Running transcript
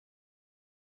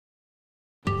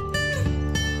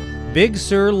Big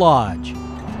Sur Lodge.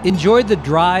 Enjoy the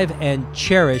drive and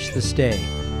cherish the stay.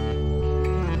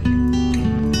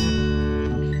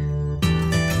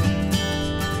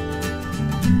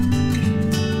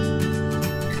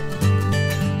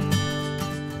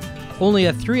 Only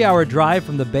a 3-hour drive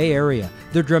from the Bay Area,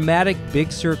 the dramatic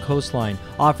Big Sur coastline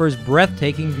offers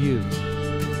breathtaking views.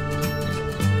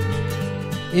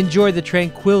 Enjoy the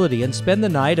tranquility and spend the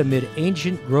night amid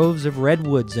ancient groves of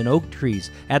redwoods and oak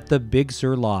trees at the Big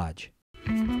Sur Lodge.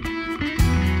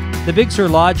 The Big Sur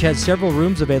Lodge has several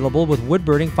rooms available with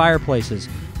wood-burning fireplaces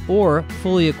or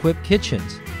fully equipped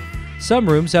kitchens. Some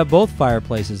rooms have both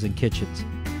fireplaces and kitchens.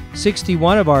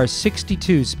 61 of our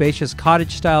 62 spacious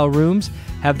cottage-style rooms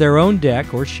have their own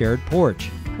deck or shared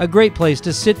porch, a great place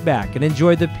to sit back and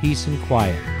enjoy the peace and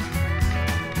quiet.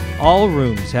 All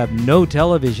rooms have no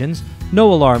televisions,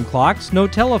 no alarm clocks, no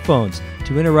telephones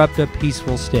to interrupt a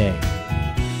peaceful stay.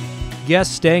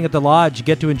 Guests staying at the lodge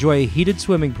get to enjoy a heated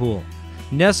swimming pool.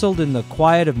 Nestled in the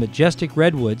quiet of majestic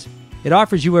redwoods, it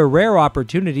offers you a rare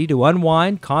opportunity to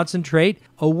unwind, concentrate,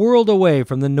 a world away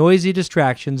from the noisy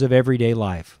distractions of everyday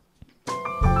life.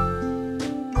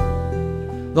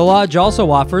 The lodge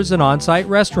also offers an on-site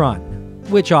restaurant,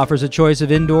 which offers a choice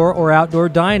of indoor or outdoor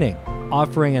dining,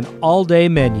 offering an all-day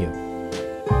menu.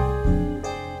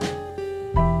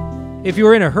 If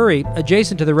you're in a hurry,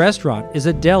 adjacent to the restaurant is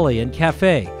a deli and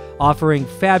cafe, offering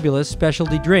fabulous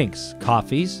specialty drinks,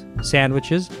 coffees,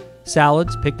 sandwiches,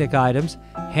 salads, picnic items,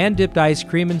 hand-dipped ice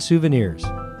cream, and souvenirs.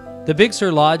 The Big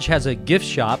Sur Lodge has a gift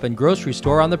shop and grocery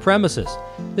store on the premises.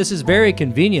 This is very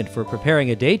convenient for preparing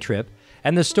a day trip,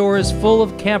 and the store is full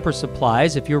of camper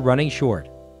supplies if you're running short.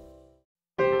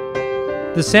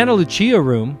 The Santa Lucia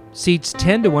room seats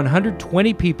 10 to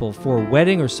 120 people for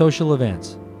wedding or social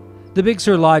events. The Big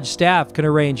Sur Lodge staff can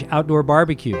arrange outdoor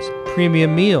barbecues,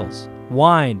 premium meals,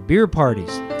 wine, beer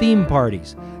parties, theme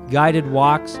parties, guided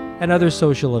walks, and other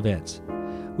social events.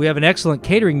 We have an excellent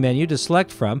catering menu to select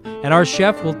from, and our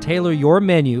chef will tailor your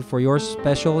menu for your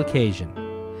special occasion.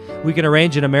 We can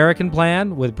arrange an American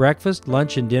plan with breakfast,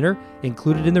 lunch, and dinner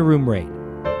included in the room rate.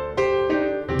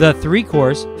 The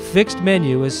 3-course fixed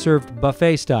menu is served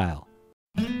buffet style.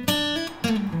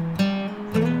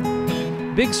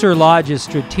 Big Sur Lodge is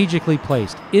strategically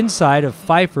placed inside of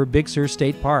Pfeiffer Big Sur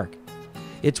State Park.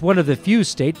 It's one of the few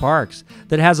state parks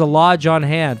that has a lodge on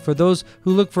hand for those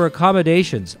who look for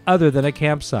accommodations other than a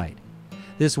campsite.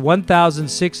 This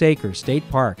 1,006-acre state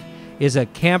park is a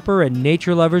camper and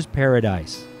nature lover's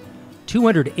paradise.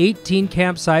 218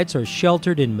 campsites are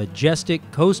sheltered in majestic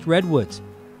coast redwoods,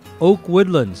 oak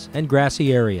woodlands, and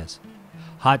grassy areas.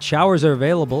 Hot showers are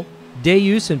available. Day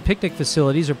use and picnic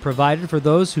facilities are provided for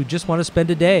those who just want to spend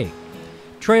a day.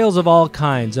 Trails of all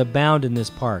kinds abound in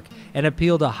this park and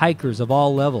appeal to hikers of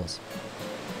all levels.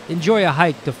 Enjoy a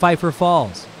hike to Pfeiffer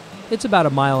Falls. It's about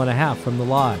 1.5 miles from the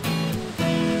lodge.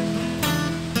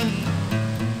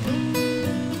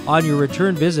 On your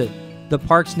return visit, the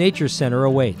park's nature center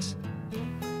awaits.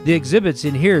 The exhibits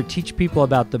in here teach people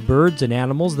about the birds and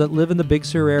animals that live in the Big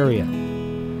Sur area.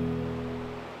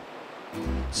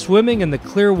 Swimming in the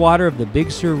clear water of the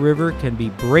Big Sur River can be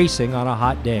bracing on a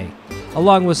hot day,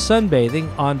 along with sunbathing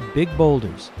on big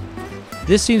boulders.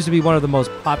 This seems to be one of the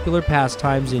most popular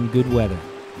pastimes in good weather.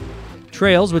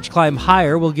 Trails which climb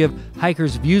higher will give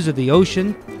hikers views of the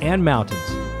ocean and mountains.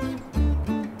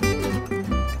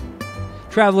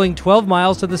 Traveling 12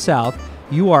 miles to the south,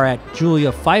 you are at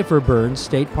Julia Pfeiffer Burns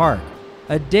State Park,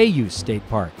 a day-use state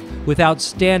park with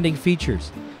outstanding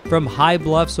features. From high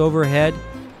bluffs overhead,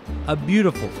 a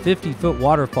beautiful 50-foot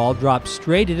waterfall drops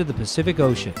straight into the Pacific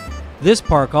Ocean. This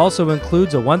park also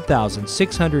includes a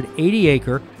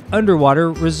 1,680-acre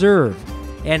underwater reserve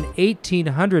and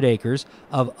 1,800 acres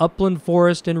of upland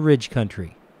forest and ridge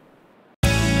country.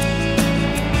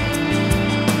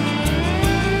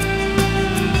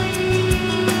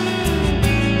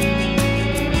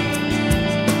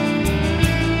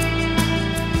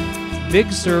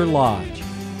 Big Sur Lodge.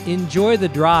 Enjoy the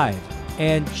drive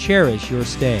and cherish your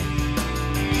stay.